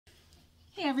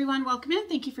Hey everyone, welcome in.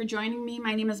 Thank you for joining me.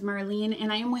 My name is Marlene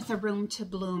and I am with A Room to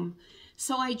Bloom.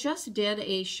 So I just did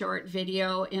a short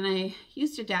video and I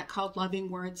used a deck called Loving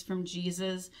Words from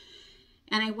Jesus.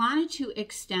 And I wanted to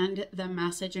extend the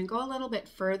message and go a little bit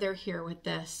further here with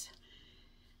this.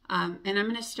 And I'm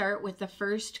going to start with the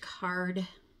first card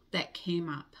that came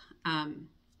up. And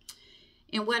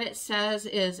what it says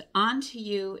is, "Unto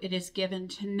you it is given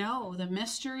to know the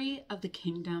mystery of the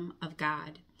kingdom of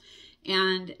God."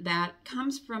 And that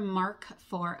comes from Mark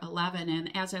 4:11.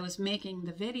 And as I was making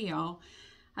the video,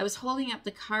 I was holding up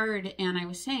the card and I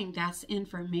was saying that's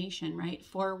information, right?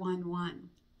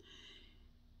 411.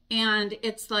 And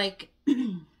it's like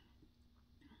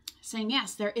saying,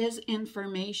 yes, there is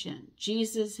information.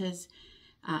 Jesus has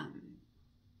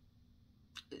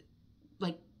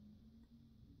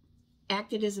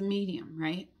acted as a medium,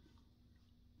 right?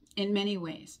 In many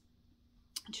ways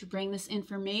to bring this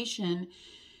information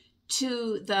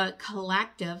to the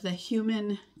collective, the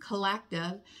human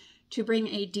collective, to bring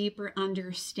a deeper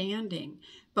understanding.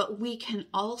 But we can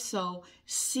also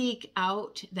seek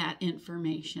out that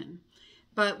information.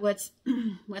 But what's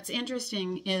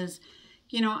interesting is,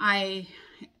 I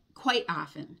quite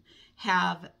often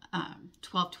have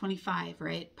 12:25,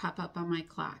 right, pop up on my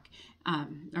clock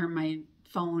or my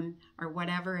phone or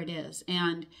whatever it is.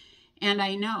 And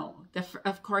I know,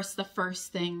 of course, the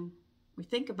first thing we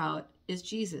think about is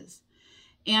Jesus.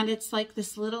 And it's like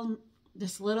this little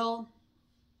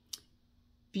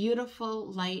beautiful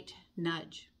light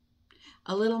nudge,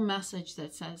 a little message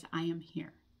that says, I am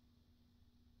here.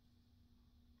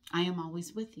 I am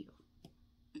always with you.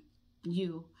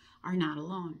 You are not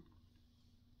alone.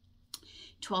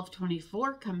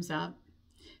 12:24 comes up.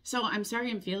 So I'm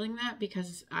sorry I'm feeling that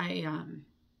because I'm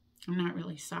not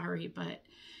really sorry, but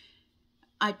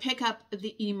I pick up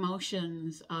the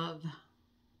emotions of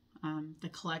the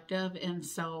collective, and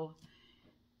so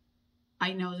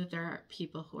I know that there are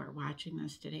people who are watching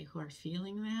this today who are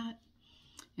feeling that.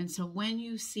 And so when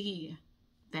you see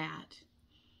that,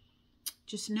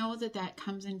 just know that that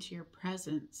comes into your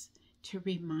presence to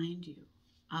remind you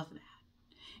of that.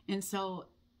 And so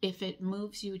if it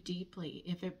moves you deeply,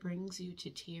 if it brings you to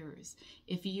tears,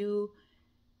 if you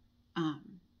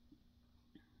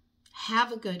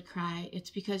have a good cry, it's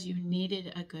because you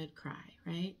needed a good cry,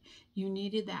 right? You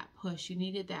needed that push. You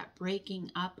needed that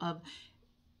breaking up of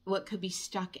what could be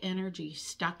stuck energy,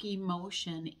 stuck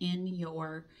emotion in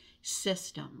your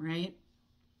system, right?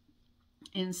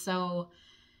 And so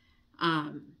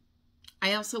I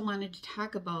also wanted to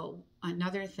talk about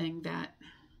another thing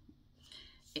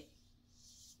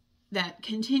that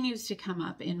continues to come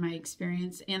up in my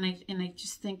experience, and I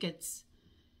just think it's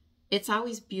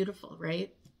always beautiful,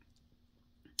 right?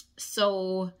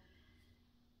 So,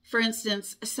 for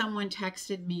instance, someone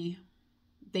texted me,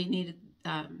 they needed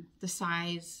the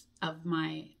size of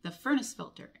the furnace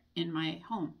filter in my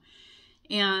home.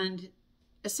 And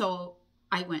so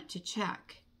I went to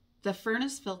check. The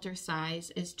furnace filter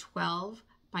size is 12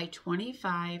 by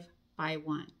 25 by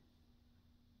 1.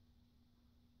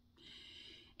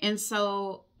 And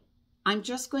so I'm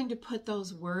just going to put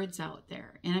those words out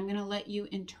there and I'm going to let you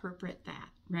interpret that,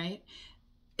 right?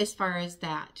 As far as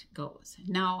that goes.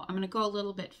 Now, I'm going to go a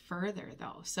little bit further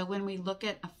though. So when we look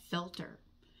at a filter,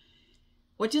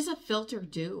 what does a filter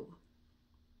do?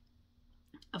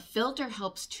 A filter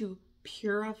helps to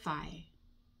purify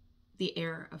the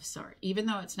air of sort. Even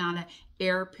though it's not an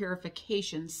air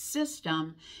purification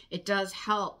system, it does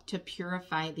help to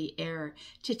purify the air,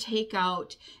 to take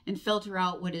out and filter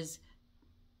out what is,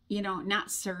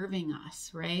 not serving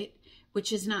us, right?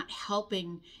 Which is not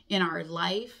helping in our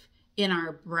life, in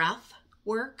our breath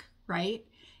work, right?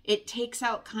 It takes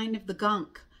out kind of the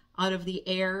gunk out of the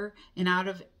air and out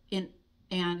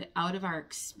of our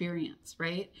experience,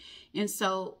 right? And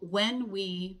so when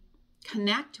we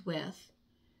connect with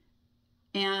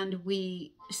and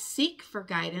we seek for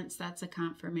guidance, that's a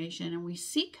confirmation, and we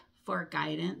seek for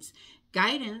guidance,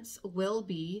 guidance will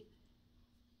be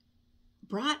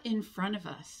brought in front of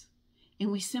us.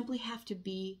 And we simply have to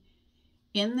be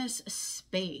in this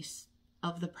space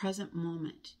of the present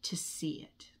moment to see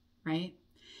it, right?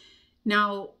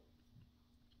 Now,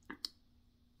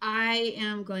 I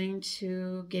am going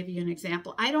to give you an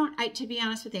example. To be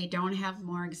honest with you, I don't have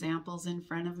more examples in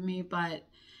front of me, but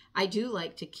I do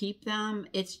like to keep them.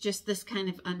 It's just this kind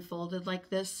of unfolded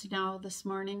like this now this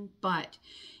morning. But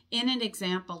in an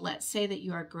example, let's say that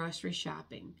you are grocery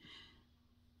shopping.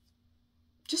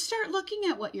 Just start looking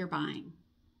at what you're buying.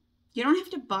 You don't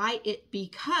have to buy it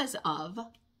because of,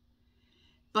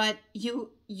 but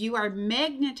you are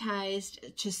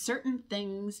magnetized to certain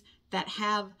things that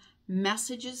have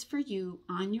messages for you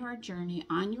on your journey,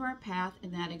 on your path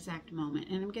in that exact moment.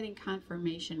 And I'm getting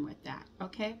confirmation with that,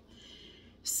 okay?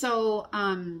 So,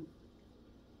 I'm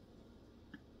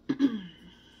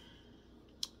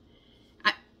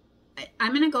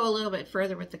going to go a little bit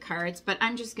further with the cards, but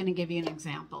I'm just going to give you an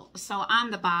example. So on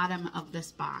the bottom of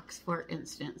this box, for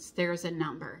instance, there's a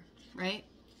number, right?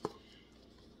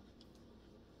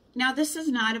 Now, this is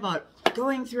not about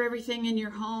going through everything in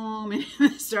your home and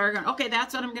start going, okay,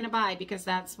 that's what I'm going to buy, because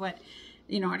that's what,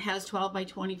 it has 12 by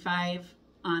 25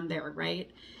 on there, right?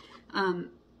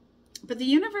 But the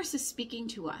universe is speaking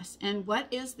to us. And what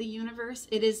is the universe?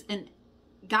 It is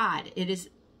God. It is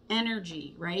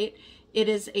energy, right? It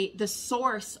is the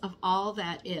source of all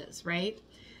that is, right?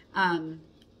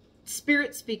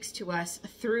 Spirit speaks to us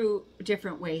through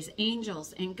different ways.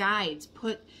 Angels and guides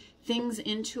put things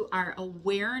into our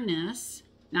awareness.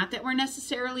 Not that we're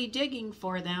necessarily digging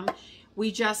for them.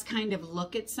 We just kind of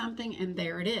look at something and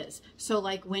there it is. So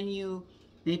like when you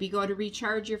maybe go to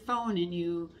recharge your phone and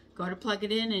you go to plug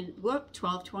it in and whoop,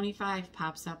 1225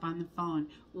 pops up on the phone.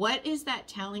 What is that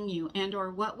telling you? And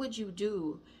or what would you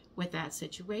do with that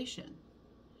situation?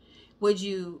 Would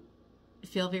you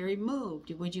feel very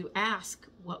moved? Would you ask,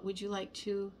 what would you like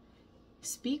to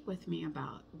speak with me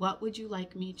about? What would you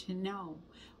like me to know?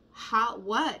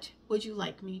 What would you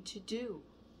like me to do?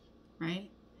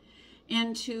 Right?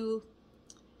 And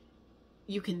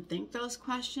you can think those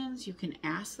questions, you can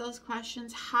ask those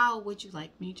questions. How would you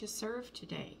like me to serve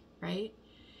today? Right?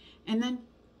 And then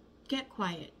get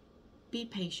quiet, be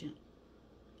patient,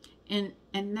 and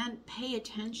then pay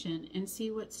attention and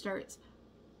see what starts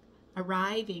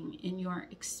arriving in your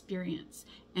experience.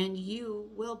 And you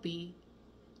will be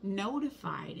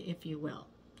notified, if you will,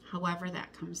 however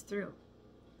that comes through.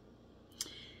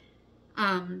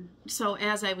 So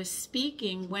as I was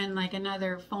speaking, when like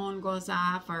another phone goes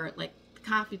off, or like the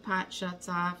coffee pot shuts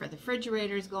off, or the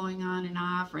refrigerator's going on and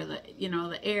off, or the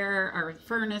air or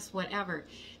furnace, whatever,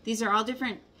 these are all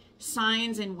different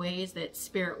signs and ways that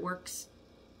Spirit works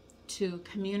to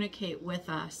communicate with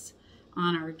us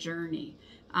on our journey.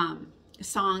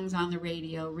 Songs on the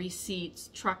radio, receipts,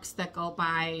 trucks that go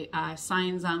by,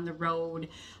 signs on the road,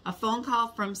 a phone call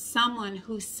from someone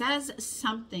who says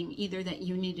something either that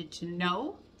you needed to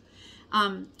know.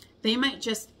 They might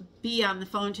just be on the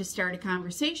phone to start a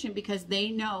conversation because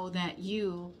they know that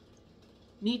you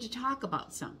need to talk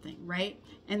about something, right?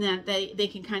 And that they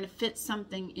can kind of fit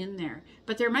something in there.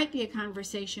 But there might be a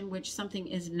conversation which something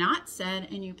is not said,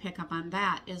 and you pick up on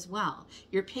that as well.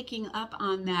 You're picking up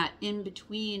on that in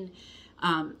between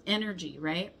energy,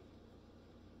 right?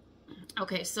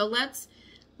 Okay, so let's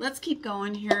keep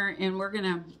going here, and we're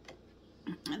gonna,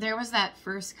 there was that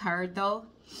first card though.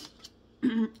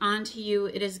 On to you,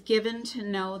 it is given to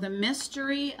know the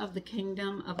mystery of the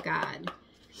kingdom of God.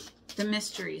 The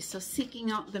mystery, so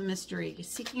seeking out the mystery,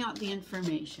 seeking out the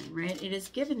information, right? It is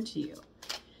given to you.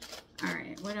 All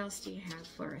right, what else do you have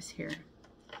for us here?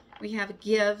 We have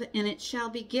give, and it shall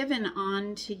be given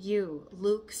unto you.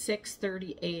 Luke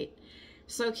 6:38.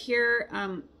 So here,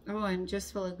 oh, I'm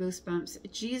just full of goosebumps.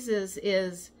 Jesus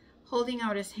is holding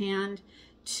out his hand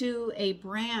to a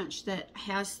branch that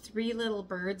has 3 little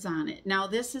birds on it. Now,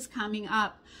 this is coming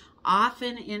up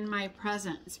often in my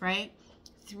presence, right?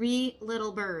 3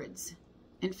 little birds.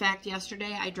 In fact,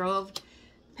 yesterday I drove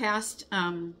past,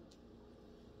 and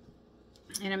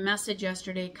a message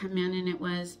yesterday come in, and it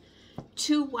was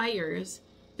 2 wires.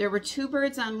 There were 2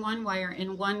 birds on one wire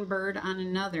and 1 bird on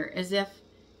another, as if,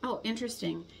 oh,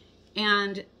 interesting.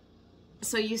 And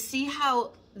so you see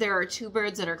how there are 2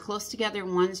 birds that are close together,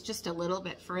 one's just a little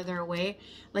bit further away.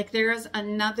 Like there is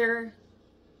another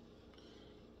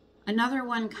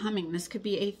one coming. This could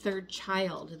be a 3rd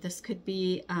child. This could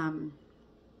be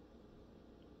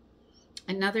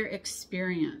another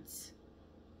experience.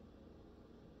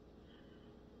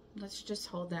 Let's just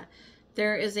hold that.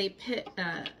 There is a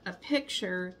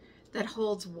picture that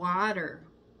holds water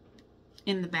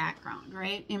in the background,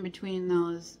 right? In between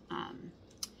those,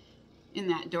 in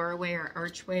that doorway or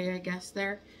archway, I guess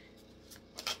there.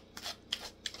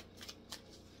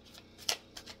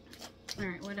 All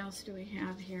right, what else do we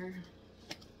have here?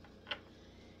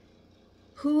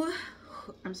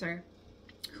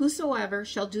 Whosoever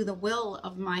shall do the will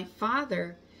of my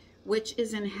Father which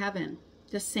is in heaven,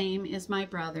 the same is my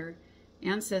brother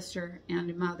and sister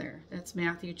and mother. That's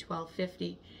Matthew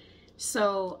 12:50.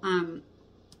 So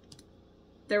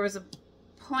there was a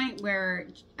point where,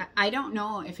 I don't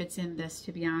know if it's in this,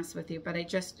 to be honest with you, but I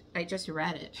just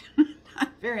read it not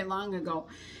very long ago,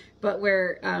 but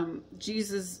where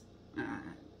Jesus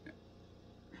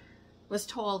was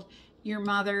told, your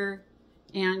mother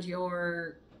and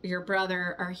your your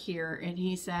brother are here. And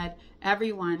he said,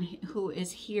 everyone who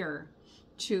is here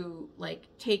to like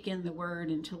take in the word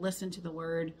and to listen to the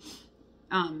word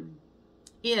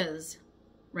is,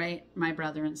 right, my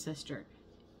brother and sister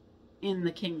in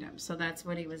the kingdom. So that's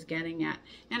what he was getting at.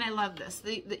 And I love this.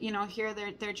 You know, here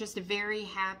they're just very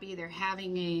happy. They're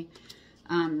having a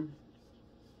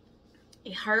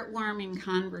heartwarming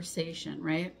conversation,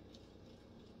 right?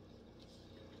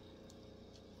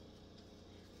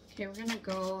 Okay, we're gonna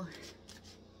go.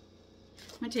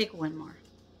 I'm gonna take one more.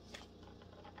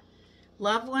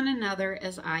 Love one another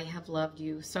as I have loved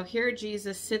you. So here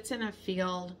Jesus sits in a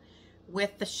field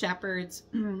with the shepherd's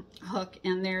hook,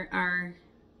 and there are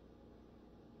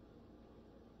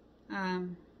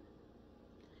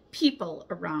people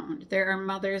around. There are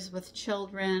mothers with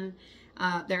children.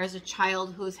 There is a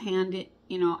child who's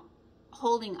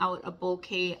holding out a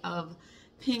bouquet of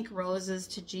pink roses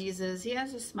to Jesus. He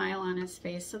has a smile on his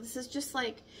face. So this is just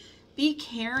like, be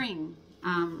caring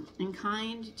and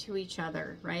kind to each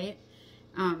other, right?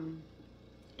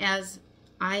 As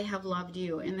I have loved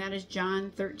you. And that is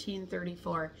John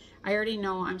 13:34. I already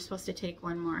know I'm supposed to take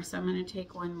one more, so I'm going to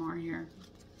take one more here.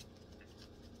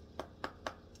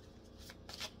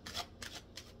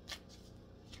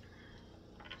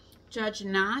 Judge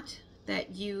not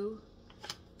that you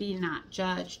be not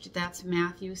judged. That's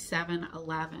Matthew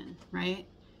 7:11, right?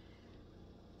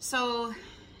 So,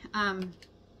 in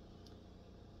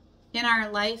our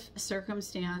life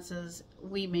circumstances,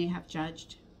 we may have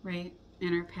judged, right,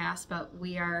 in our past, but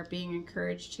we are being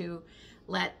encouraged to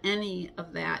let any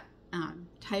of that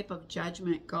type of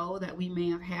judgment go that we may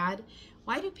have had.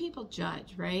 Why do people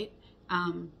judge, right?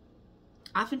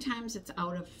 Oftentimes it's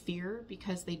out of fear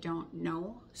because they don't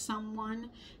know someone,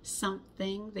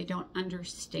 something, they don't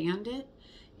understand it,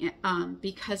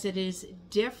 because it is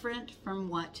different from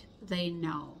what they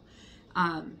know.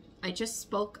 I just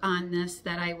spoke on this,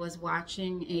 that I was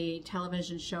watching a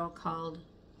television show called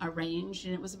Arranged,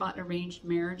 and it was about arranged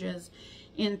marriages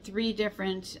in 3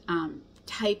 different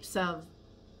types of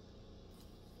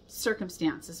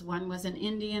circumstances. One was an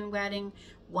Indian wedding,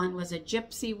 one was a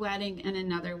gypsy wedding, and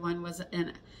another one was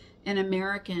an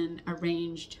American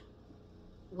arranged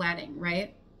wedding,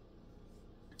 right?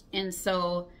 And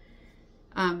so,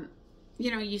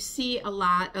 you see a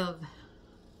lot of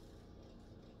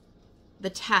the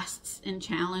tests and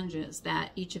challenges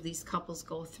that each of these couples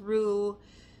go through,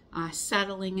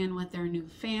 settling in with their new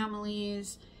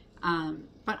families.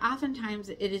 But oftentimes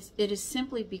it is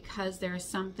simply because there is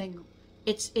something,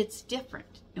 it's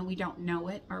different, and we don't know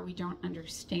it or we don't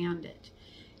understand it.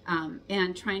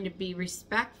 And trying to be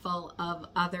respectful of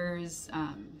others'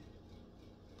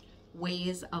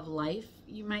 ways of life,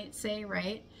 you might say,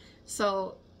 right?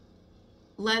 So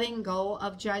letting go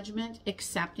of judgment,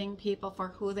 accepting people for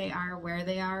who they are, where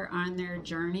they are on their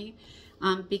journey.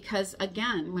 Because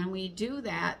again, when we do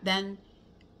that, then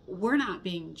we're not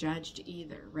being judged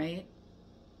either, right?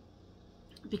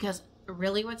 Because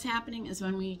really what's happening is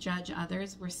when we judge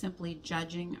others, we're simply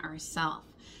judging ourselves.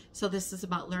 So this is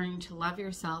about learning to love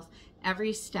yourself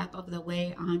every step of the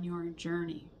way on your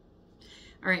journey.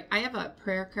 All right, I have a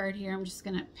prayer card here. I'm just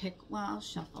going to pick, well, I'll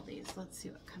shuffle these. Let's see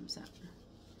what comes up.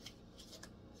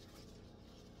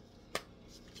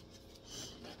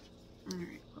 All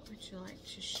right, what would you like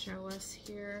to show us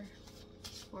here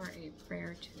for a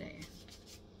prayer today?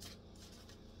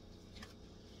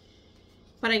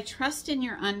 But I trust in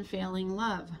your unfailing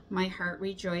love. My heart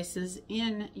rejoices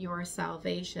in your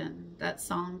salvation. That's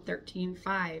Psalm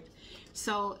 13:5.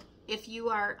 So if you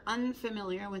are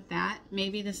unfamiliar with that,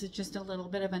 maybe this is just a little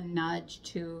bit of a nudge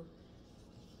to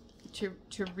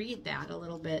read that a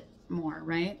little bit more,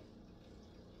 right?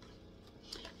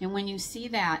 And when you see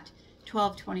that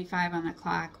 12:25 on the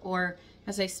clock, or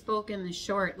as I spoke in the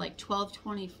short, like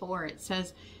 12:24, it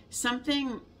says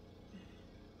something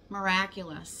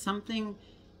miraculous, something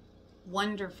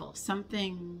wonderful,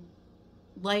 something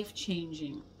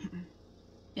life-changing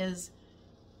is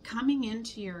coming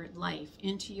into your life,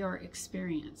 into your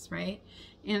experience, right?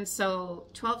 And so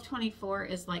 12:24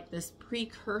 is like this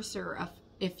precursor of,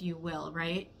 if you will,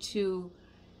 right, to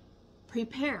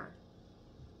prepare.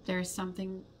 There's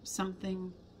something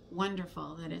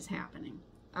wonderful that is happening.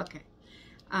 Okay.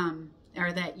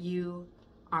 Or that you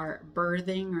are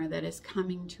birthing, or that is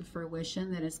coming to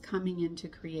fruition, that is coming into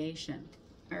creation.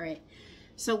 All right.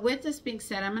 So with this being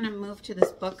said, I'm going to move to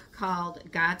this book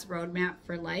called God's Roadmap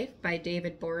for Life by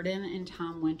David Borden and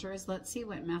Tom Winters. Let's see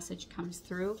what message comes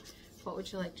through. What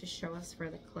would you like to show us for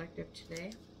the collective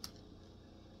today?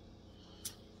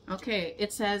 Okay,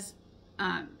 it says,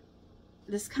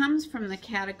 this comes from the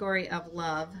category of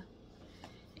love.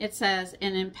 It says,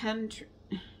 an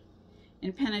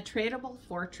impenetrable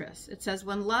fortress. It says,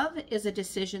 when love is a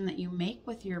decision that you make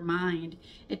with your mind,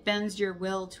 it bends your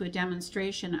will to a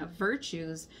demonstration of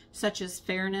virtues such as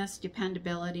fairness,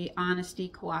 dependability, honesty,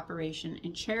 cooperation,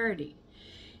 and charity.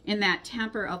 In that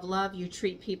temper of love, you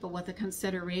treat people with a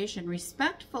consideration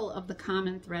respectful of the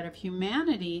common thread of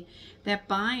humanity that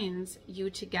binds you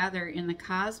together in the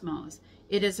cosmos.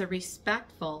 It is a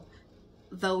respectful,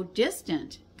 though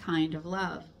distant, kind of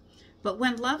love. But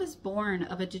when love is born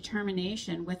of a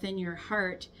determination within your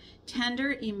heart,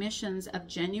 tender emissions of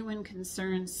genuine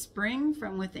concern spring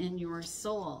from within your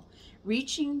soul,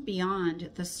 reaching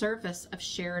beyond the surface of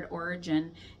shared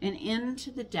origin and into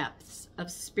the depths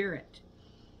of spirit.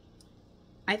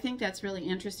 I think that's really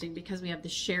interesting because we have the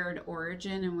shared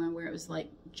origin, and where it was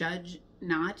like, judge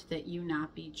not that you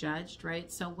not be judged,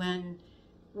 right? So when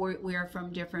we are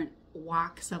from different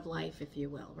walks of life, if you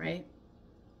will, right?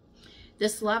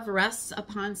 This love rests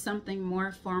upon something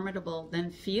more formidable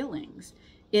than feelings.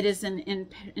 It is an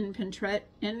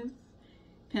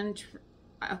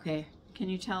okay, can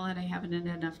you tell that I haven't had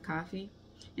enough coffee?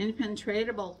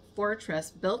 Impenetrable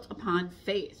fortress built upon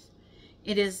faith.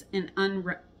 It is an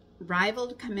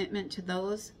unrivaled commitment to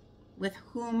those with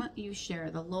whom you share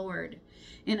the Lord.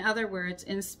 In other words,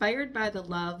 inspired by the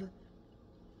love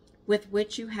with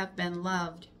which you have been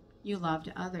loved, you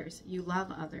loved others. You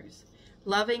love others.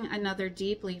 Loving another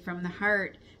deeply from the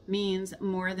heart means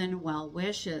more than well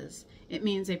wishes. It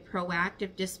means a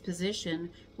proactive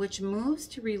disposition which moves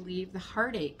to relieve the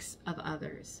heartaches of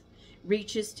others,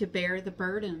 reaches to bear the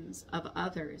burdens of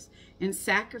others, and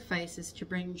sacrifices to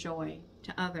bring joy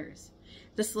to others.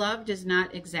 This love does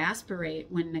not exasperate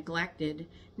when neglected,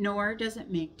 nor does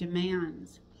it make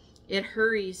demands. It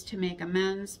hurries to make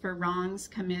amends for wrongs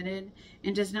committed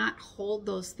and does not hold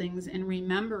those things in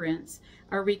remembrance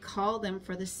or recall them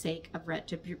for the sake of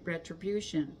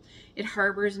retribution. It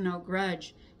harbors no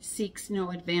grudge, seeks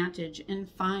no advantage, and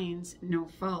finds no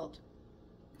fault.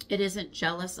 It isn't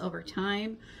jealous over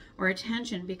time or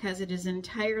attention because it is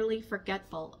entirely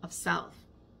forgetful of self.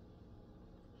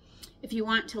 If you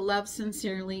want to love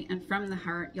sincerely and from the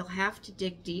heart, you'll have to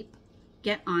dig deep,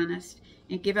 get honest,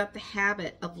 and give up the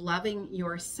habit of loving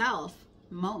yourself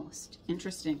most.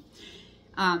 Interesting.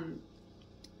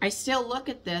 I still look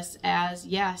at this as,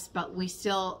 yes, but we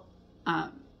still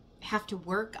have to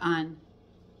work on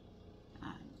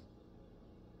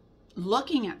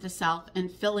looking at the self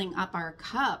and filling up our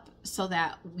cup so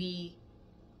that we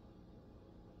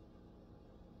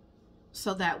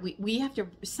have to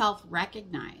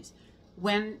self-recognize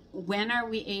when are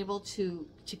we able to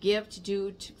give, to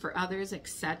do for others,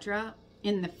 etc.,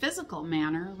 in the physical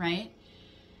manner, right?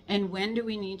 And when do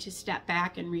we need to step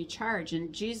back and recharge?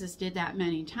 And Jesus did that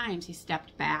many times. He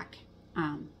stepped back,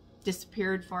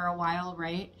 disappeared for a while,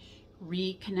 right?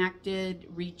 Reconnected,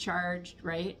 recharged,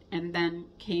 right? And then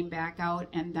came back out,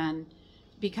 and then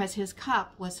because his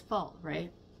cup was full,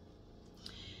 right?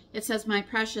 It says, my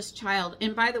precious child.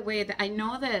 And by the way, I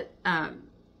know that,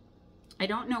 I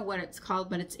don't know what it's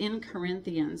called, but it's in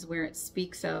Corinthians where it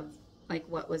speaks of like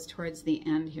what was towards the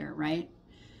end here, right?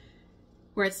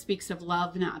 Where it speaks of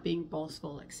love not being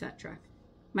boastful, etc.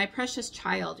 My precious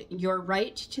child, you're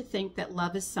right to think that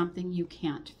love is something you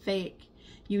can't fake.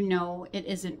 You know it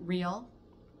isn't real.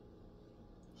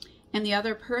 And the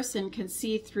other person can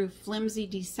see through flimsy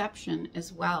deception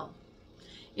as well.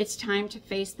 It's time to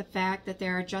face the fact that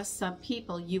there are just some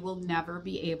people you will never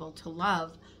be able to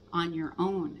love on your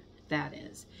own. That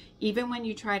is, even when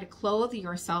you try to clothe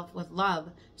yourself with love,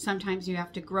 sometimes you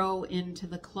have to grow into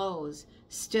the clothes.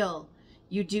 Still,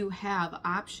 you do have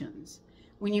options.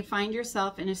 When you find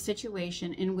yourself in a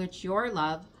situation in which your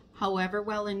love, however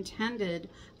well intended,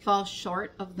 falls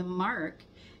short of the mark,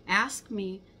 ask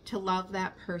me to love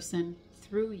that person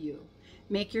through you.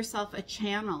 Make yourself a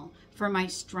channel for my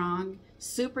strong,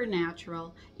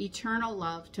 supernatural, eternal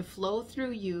love to flow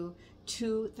through you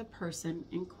to the person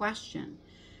in question.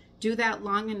 Do that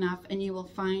long enough and you will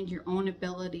find your own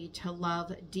ability to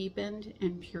love deepened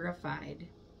and purified,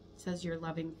 says your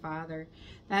loving Father.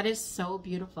 That is so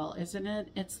beautiful, isn't it?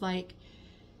 It's like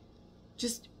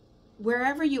just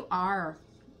wherever you are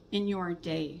in your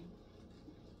day,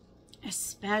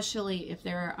 especially if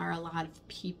there are a lot of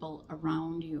people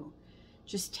around you,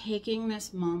 just taking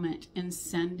this moment and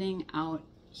sending out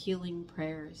healing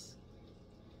prayers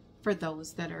for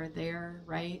those that are there,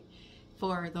 right?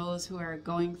 For those who are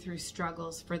going through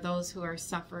struggles, for those who are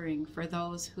suffering, for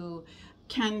those who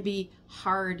can be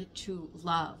hard to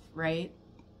love, right?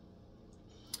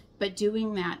 But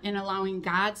doing that and allowing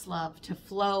God's love to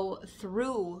flow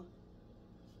through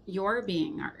your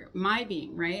being, or my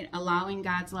being, right? Allowing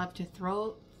God's love to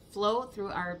flow through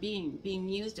our being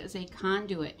used as a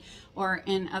conduit. Or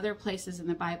in other places in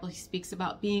the Bible, he speaks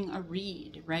about being a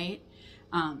reed, right?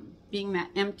 Being that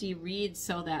empty reed,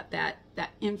 so that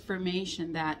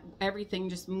information, that everything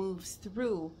just moves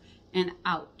through and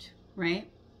out, right?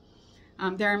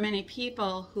 There are many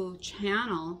people who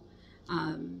channel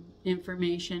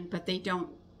information, but they don't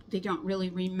really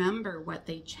remember what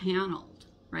they channeled,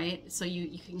 right? So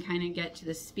you can kind of get to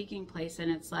the speaking place,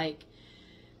 and it's like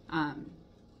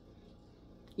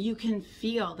you can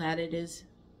feel that it's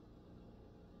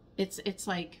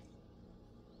like,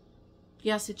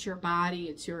 yes, it's your body,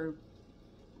 it's your,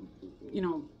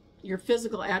 your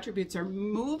physical attributes are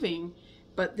moving,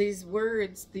 but these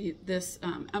words, this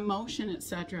emotion,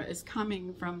 etc., is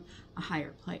coming from a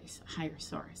higher place, a higher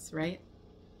source, right?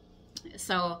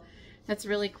 So that's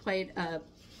really quite a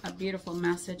beautiful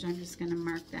message. I'm just going to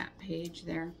mark that page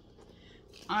there.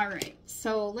 All right,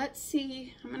 so let's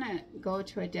see. I'm going to go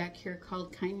to a deck here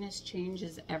called Kindness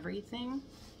Changes Everything.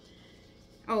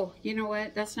 Oh, you know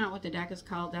what? That's not what the deck is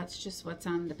called. That's just what's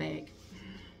on the bag.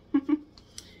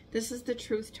 This is the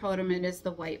Truth Totem. It is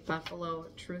the White Buffalo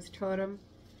Truth Totem.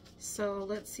 So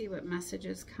let's see what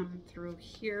messages come through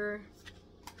here.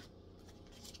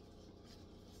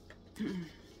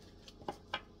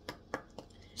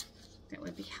 That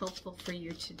would be helpful for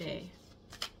you today.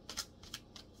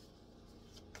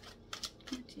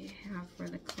 What do you have for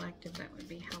the collective that would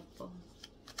be helpful?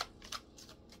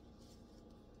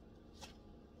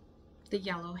 The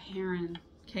Yellow Heron.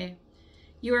 Okay.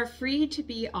 You are free to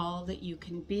be all that you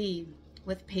can be.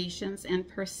 With patience and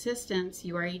persistence,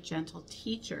 you are a gentle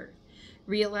teacher.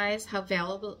 Realize how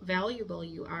valuable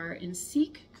you are and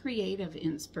seek creative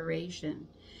inspiration.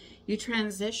 You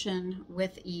transition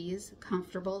with ease,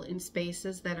 comfortable in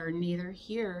spaces that are neither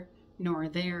here nor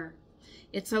there.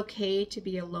 It's okay to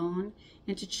be alone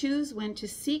and to choose when to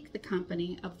seek the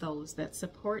company of those that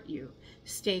support you.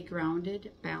 Stay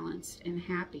grounded, balanced, and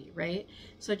happy, right?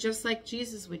 So just like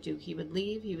Jesus would do, he would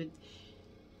leave, he would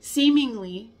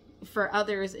seemingly, for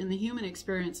others in the human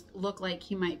experience, look like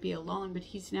he might be alone, but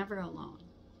he's never alone,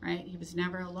 right? He was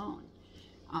never alone.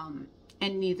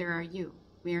 And neither are you.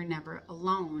 We are never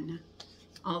alone,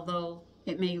 although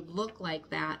it may look like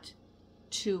that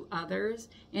to others,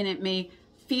 and it may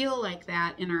feel like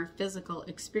that in our physical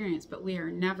experience, but we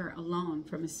are never alone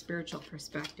from a spiritual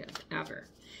perspective, ever.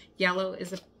 Yellow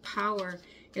is a power.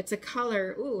 It's a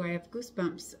color. Ooh, I have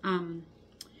goosebumps.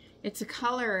 It's a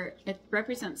color. It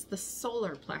represents the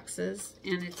solar plexus,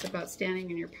 and it's about standing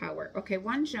in your power. Okay,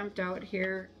 one jumped out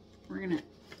here. We're going to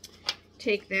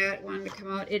take that one to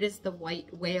come out. It is the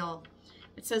White Whale.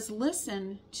 It says,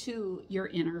 listen to your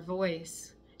inner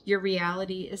voice. Your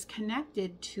reality is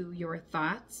connected to your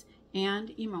thoughts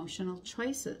and emotional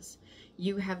choices.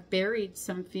 You have buried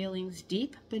some feelings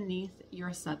deep beneath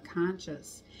your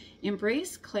subconscious.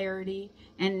 Embrace clarity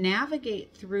and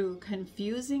navigate through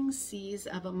confusing seas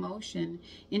of emotion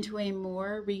into a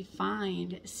more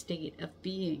refined state of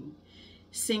being.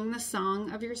 Sing the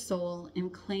song of your soul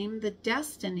and claim the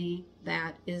destiny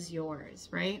that is yours,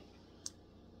 right?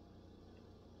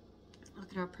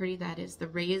 Look at how pretty that is. The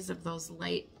rays of those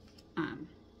light,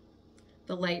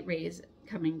 the light rays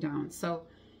coming down. So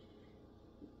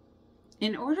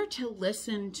in order to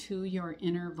listen to your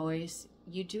inner voice,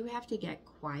 you do have to get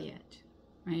quiet,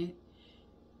 right?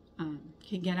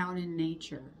 Can get out in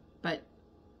nature, but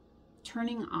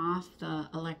turning off the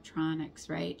electronics,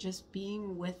 right? Just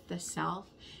being with the self.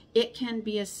 It can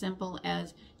be as simple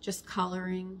as just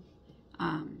coloring,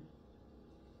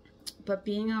 but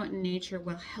being out in nature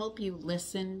will help you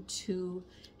listen to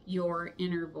your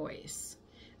inner voice.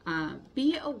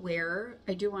 Be aware,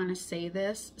 I do want to say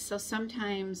this, so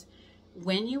sometimes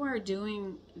when you are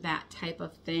doing that type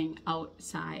of thing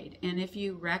outside, and if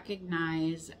you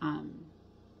recognize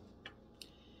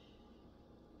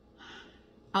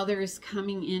others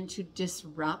coming in to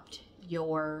disrupt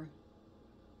your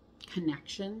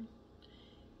connection,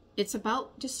 it's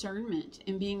about discernment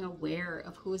and being aware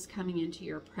of who is coming into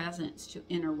your presence to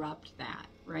interrupt that,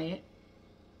 right?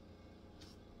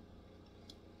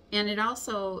 And it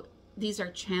also, these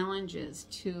are challenges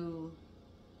to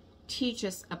teach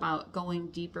us about going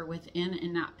deeper within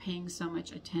and not paying so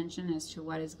much attention as to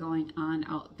what is going on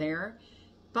out there.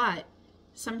 But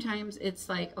sometimes it's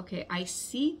like, okay, I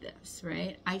see this,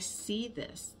 right? I see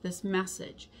this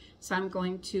message. So I'm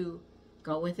going to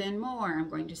go within more. I'm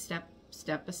going to step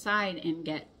aside and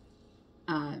get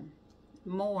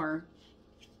more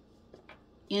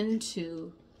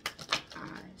into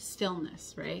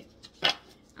stillness, right?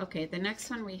 Okay, the next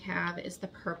one we have is the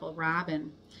Purple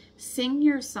Robin. Sing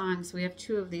your song. So we have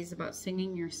two of these about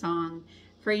singing your song.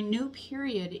 For a new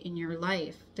period in your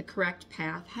life, the correct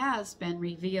path has been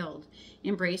revealed.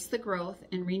 Embrace the growth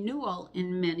and renewal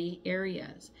in many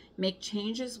areas. Make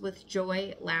changes with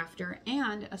joy, laughter,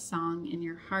 and a song in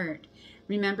your heart.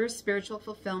 Remember, spiritual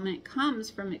fulfillment comes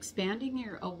from expanding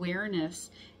your awareness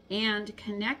and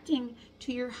connecting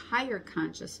to your higher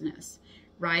consciousness.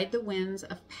 Ride the winds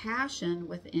of passion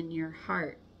within your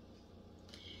heart.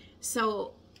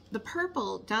 So the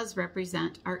purple does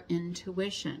represent our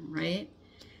intuition, right?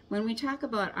 When we talk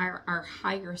about our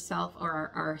higher self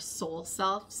or our soul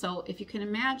self, so if you can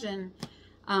imagine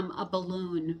a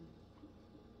balloon,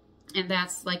 and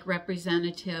that's like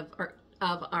representative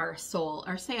of our soul,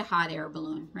 or say a hot air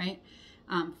balloon, right?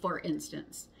 For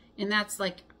instance, and that's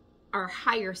like our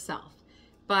higher self.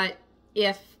 But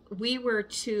if we were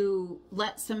to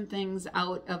let some things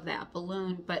out of that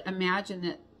balloon, but imagine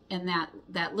that in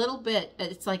that little bit,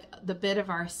 it's like the bit of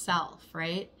ourself,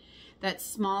 right? That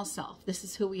small self. This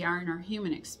is who we are in our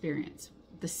human experience.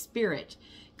 The spirit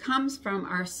comes from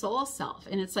our soul self,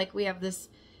 and it's like we have this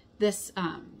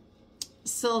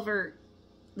silver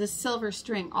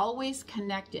string always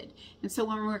connected. And so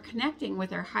when we're connecting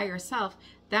with our higher self,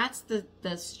 that's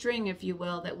the string, if you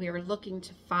will, that we are looking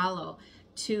to follow,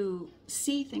 to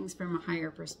see things from a higher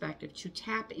perspective, to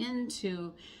tap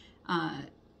into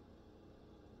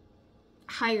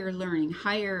higher learning,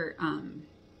 higher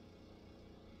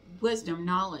wisdom,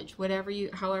 knowledge,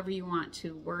 however you want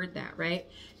to word that, right?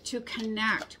 To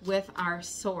connect with our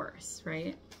source,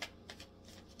 right?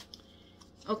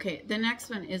 Okay, the next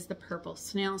one is the purple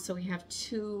snail. So we have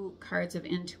 2 cards of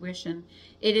intuition.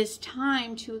 It is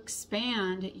time to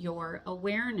expand your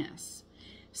awareness.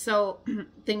 So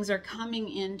things are coming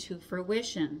into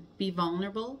fruition. Be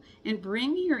vulnerable and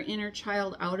bring your inner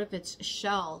child out of its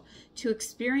shell to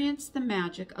experience the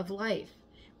magic of life.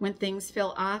 When things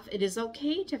feel off, it is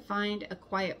okay to find a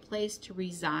quiet place to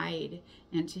reside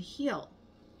and to heal.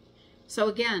 So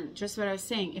again, just what I was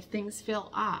saying, if things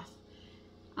feel off.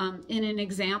 In an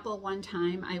example, one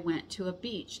time I went to a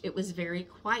beach. It was very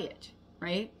quiet,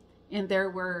 right? And there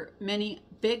were many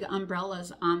big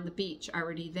umbrellas on the beach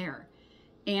already there.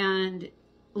 And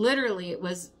literally it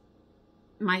was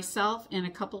myself and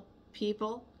a couple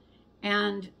people,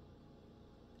 and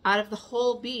out of the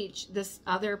whole beach, this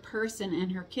other person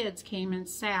and her kids came and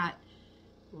sat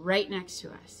right next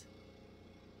to us.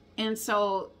 And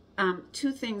so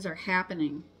 2 things are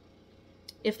happening.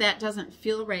 If that doesn't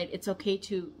feel right, it's okay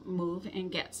to move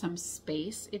and get some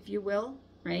space, if you will,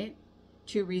 right?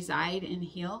 To reside and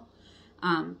heal.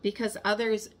 Because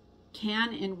others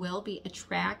can and will be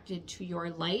attracted to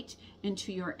your light and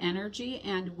to your energy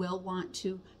and will want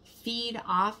to feed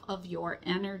off of your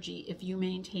energy if you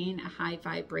maintain a high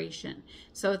vibration.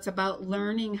 So it's about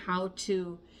learning how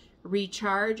to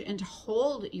recharge and to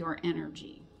hold your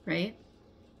energy, right?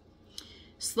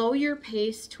 Slow your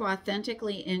pace to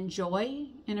authentically enjoy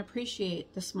and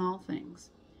appreciate the small things.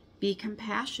 Be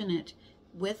compassionate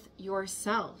with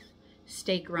yourself.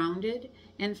 Stay grounded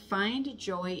and find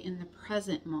joy in the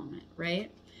present moment, right?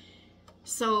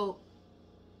 So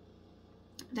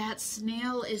that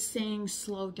snail is saying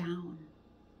slow down.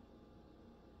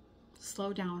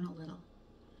 Slow down a little.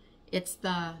 It's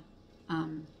the,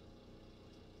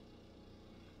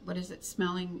 what is it,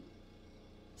 smelling,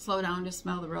 slow down to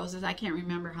smell the roses. I can't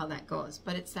remember how that goes,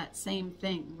 but it's that same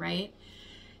thing, right?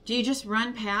 Do you just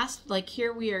run past, like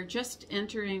here we are just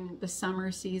entering the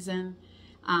summer season.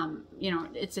 You know,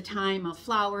 it's a time of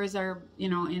flowers are, you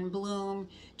know, in bloom.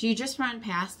 Do you just run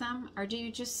past them, or do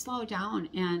you just slow down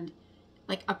and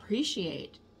like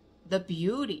appreciate the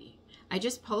beauty? I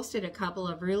just posted a couple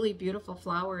of really beautiful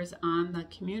flowers on the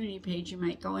community page. You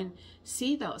might go and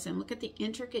see those and look at the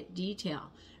intricate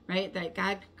detail, right, that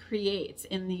God creates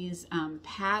in these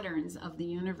patterns of the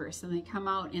universe, and they come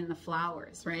out in the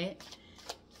flowers, right?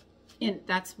 And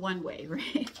that's one way,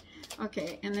 right?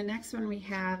 Okay, and the next one we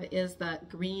have is the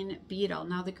green beetle.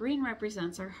 Now the green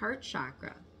represents our heart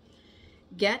chakra.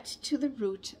 Get to the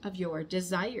root of your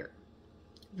desire.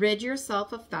 Rid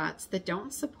yourself of thoughts that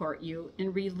don't support you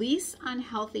and release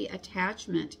unhealthy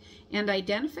attachment and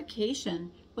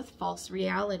identification with false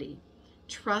reality.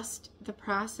 Trust the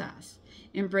process.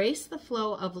 Embrace the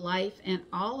flow of life and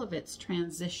all of its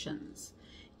transitions.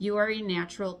 You are a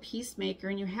natural peacemaker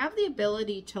and you have the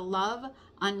ability to love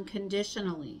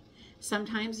unconditionally.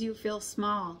 Sometimes you feel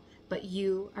small, but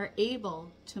you are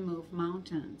able to move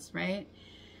mountains, right?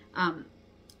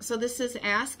 So this is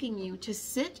asking you to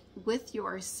sit with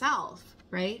yourself,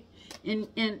 right?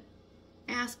 And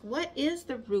ask, what is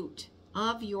the root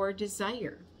of your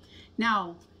desire?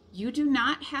 Now, you do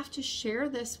not have to share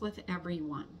this with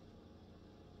everyone.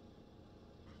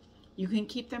 You can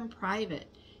keep them private.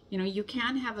 You know, you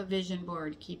can have a vision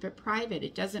board, keep it private.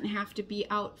 It doesn't have to be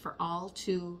out for all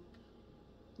to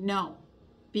know,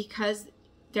 because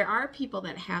there are people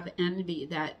that have envy,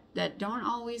 that don't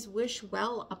always wish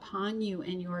well upon you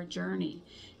and your journey.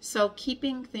 So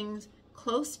keeping things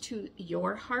close to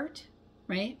your heart,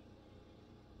 right?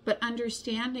 But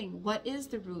understanding what is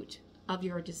the root of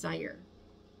your desire,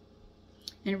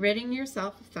 and ridding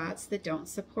yourself of thoughts that don't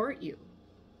support you.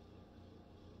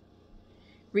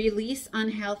 Release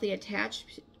unhealthy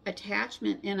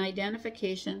attachment and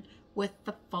identification with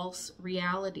the false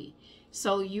reality.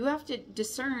 So you have to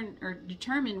discern or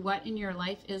determine what in your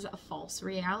life is a false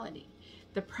reality.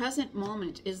 The present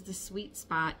moment is the sweet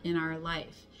spot in our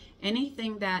life.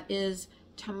 Anything that is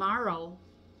tomorrow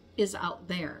is out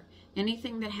there.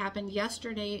 Anything that happened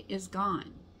yesterday is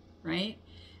gone, right?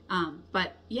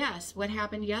 But yes, what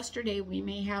happened yesterday, we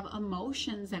may have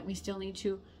emotions that we still need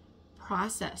to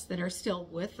process that are still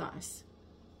with us.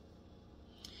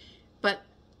 But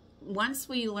once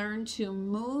we learn to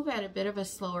move at a bit of a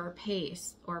slower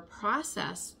pace, or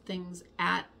process things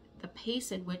at the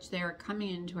pace in which they are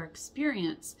coming into our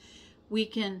experience, we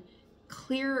can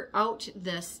clear out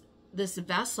this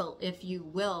vessel, if you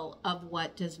will, of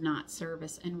what does not serve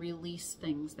us, and release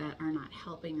things that are not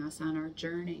helping us on our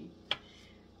journey.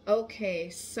 Okay,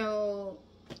 so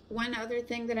one other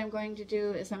thing that I'm going to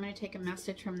do is I'm going to take a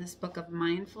message from this book of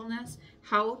mindfulness,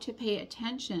 How to Pay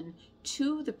Attention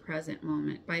to the Present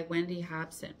Moment by Wendy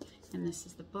Hobson. And this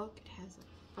is the book. It has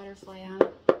a butterfly on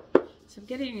it. So I'm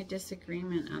getting a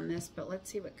disagreement on this, but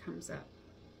let's see what comes up.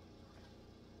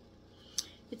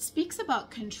 It speaks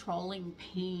about controlling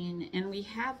pain, and we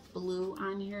have blue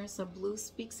on here. So blue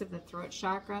speaks of the throat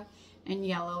chakra, and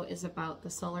yellow is about the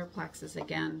solar plexus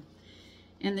again.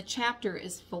 And the chapter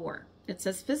is 4. It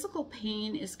says physical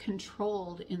pain is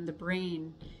controlled in the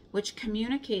brain, which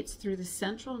communicates through the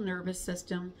central nervous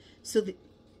system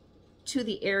to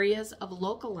the areas of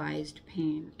localized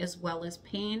pain, as well as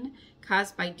pain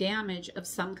caused by damage of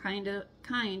some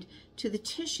kind to the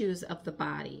tissues of the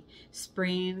body,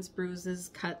 sprains,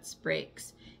 bruises, cuts,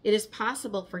 breaks. It is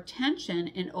possible for tension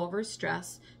and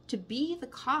overstress to be the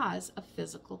cause of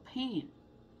physical pain.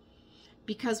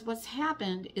 Because what's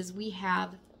happened is we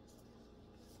have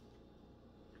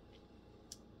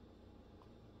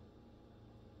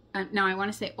now I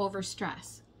want to say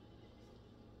overstress.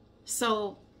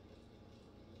 So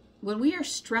when we are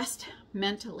stressed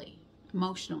mentally,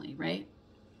 emotionally, right?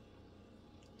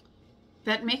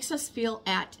 That makes us feel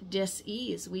at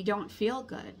dis-ease. We don't feel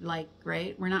good, like,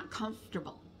 right? We're not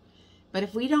comfortable. But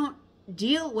if we don't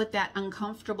deal with that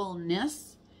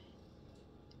uncomfortableness,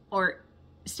 or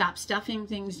stop stuffing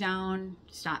things down,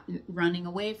 stop running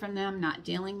away from them, not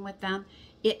dealing with them,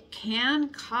 it can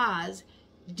cause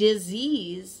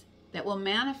disease that will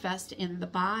manifest in the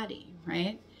body,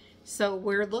 right? So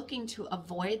we're looking to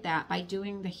avoid that by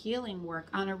doing the healing work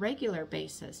on a regular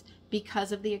basis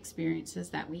because of the experiences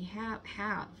that we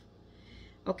have.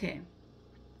 Okay,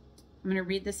 I'm going to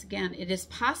read this again. It is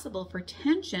possible for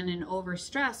tension and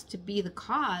overstress to be the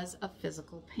cause of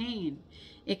physical pain.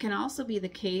 It can also be the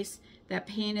case that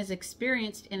pain is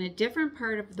experienced in a different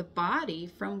part of the body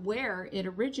from where it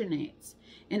originates.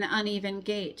 An uneven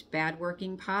gait, bad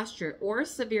working posture, or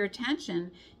severe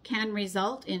tension can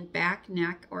result in back,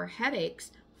 neck, or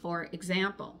headaches, for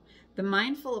example. The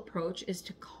mindful approach is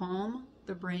to calm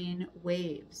the brain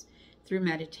waves through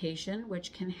meditation,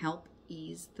 which can help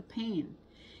ease the pain.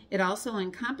 It also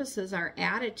encompasses our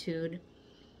attitude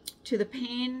to the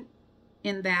pain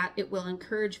in that it will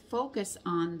encourage focus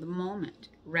on the moment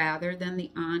rather than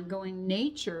the ongoing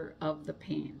nature of the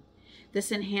pain.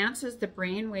 This enhances the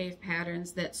brainwave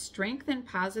patterns that strengthen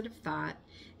positive thought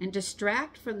and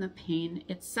distract from the pain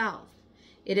itself.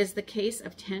 It is the case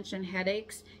of tension,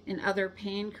 headaches, and other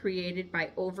pain created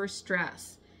by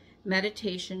overstress.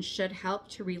 Meditation should help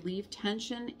to relieve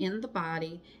tension in the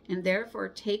body and therefore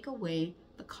take away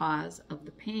the cause of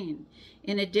the pain.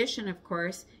 In addition, of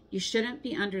course, you should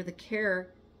be under the care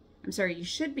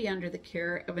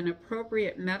of an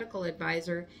appropriate medical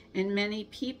advisor, and many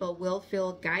people will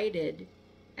find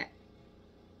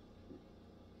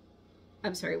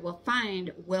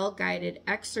well-guided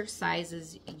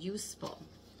exercises useful.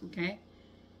 Okay.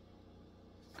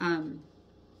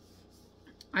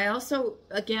 I also,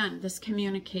 again, this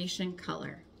communication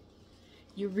color.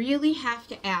 You really have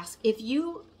to ask if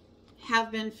you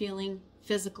have been feeling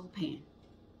physical pain.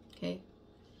 Okay.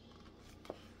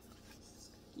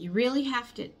 You really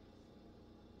have to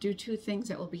do 2 things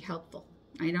that will be helpful.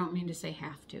 I don't mean to say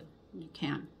have to. You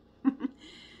can.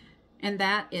 And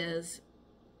that is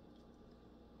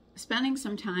spending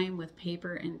some time with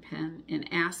paper and pen and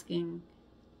asking,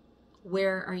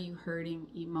 where are you hurting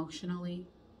emotionally,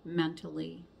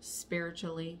 mentally,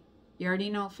 spiritually? You already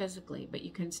know physically, but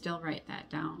you can still write that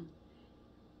down.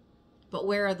 But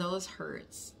where are those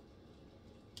hurts?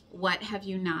 What have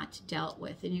you not dealt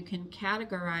with? And you can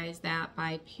categorize that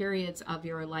by periods of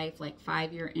your life, like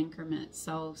 5-year increments.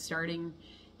 So starting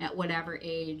at whatever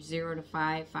age, 0 to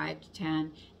 5, 5 to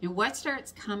 10. And what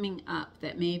starts coming up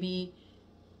that maybe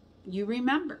you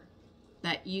remember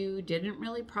that you didn't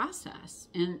really process,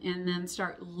 and then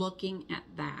start looking at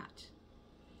that.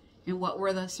 And what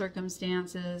were the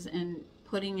circumstances, and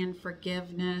putting in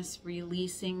forgiveness,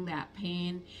 releasing that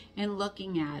pain, and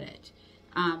looking at it.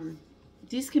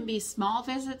 These can be small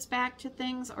visits back to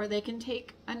things, or they can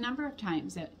take a number of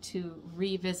times to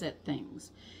revisit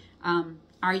things.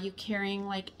 Are you carrying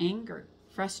like anger,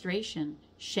 frustration,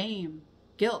 shame,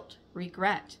 guilt,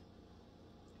 regret?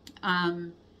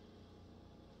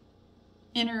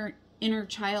 Inner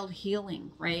child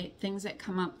healing, right? Things that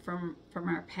come up from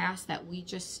our past that we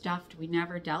just stuffed, we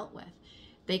never dealt with.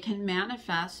 They can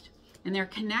manifest, and they're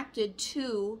connected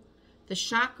to the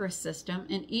chakra system,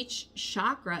 and each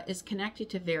chakra is connected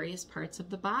to various parts of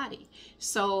the body.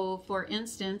 So for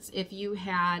instance, if you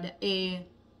had a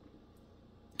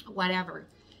whatever,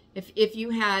 if you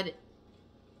had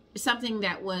something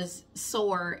that was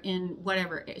sore in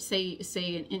whatever, say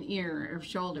an ear or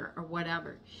shoulder or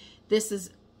whatever, this is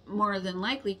more than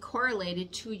likely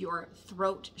correlated to your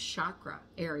throat chakra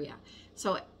area.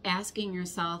 So asking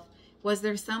yourself, was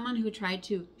there someone who tried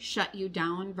to shut you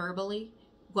down verbally?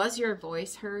 Was your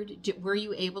voice heard? Were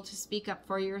you able to speak up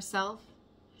for yourself?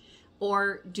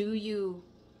 Or do you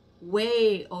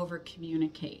way over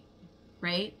communicate,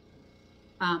 right?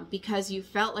 Because you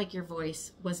felt like your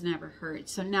voice was never heard.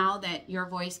 So now that your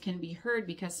voice can be heard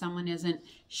because someone isn't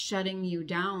shutting you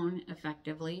down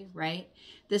effectively, right?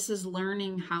 This is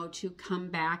learning how to come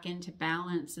back into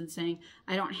balance and saying,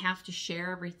 I don't have to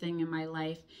share everything in my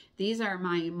life. These are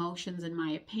my emotions and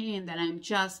my pain that I'm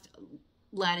just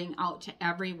letting out to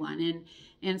everyone.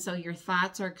 And so your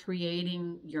thoughts are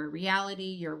creating your reality.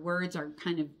 Your words are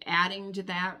kind of adding to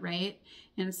that, right?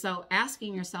 And so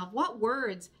asking yourself, what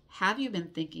words have you been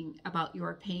thinking about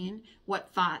your pain?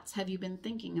 What thoughts have you been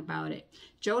thinking about it?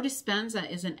 Joe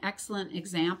Dispenza is an excellent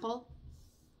example.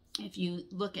 If you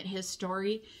look at his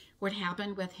story, what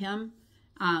happened with him,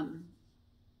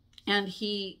 and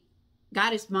he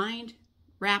got his mind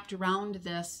wrapped around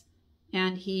this,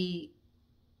 and he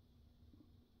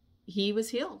was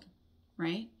healed,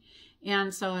 right?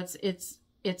 And so it's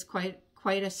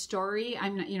quite a story.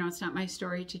 I'm not, it's not my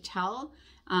story to tell,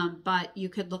 but you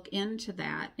could look into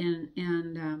that,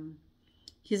 and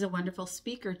he's a wonderful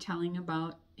speaker telling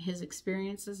about his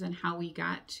experiences and how he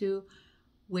got to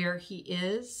where he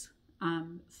is,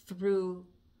 through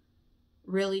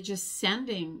really just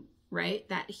sending, right,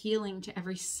 that healing to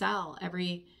every cell,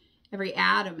 every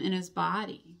atom in his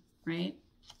body, right?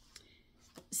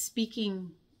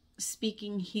 Speaking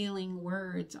healing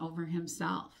words over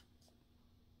himself.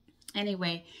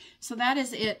 Anyway, so that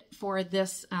is it for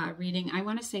this reading. I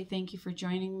want to say thank you for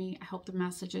joining me. I hope the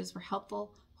messages were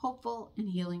helpful, hopeful, and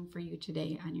healing for you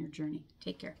today on your journey.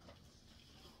 Take care.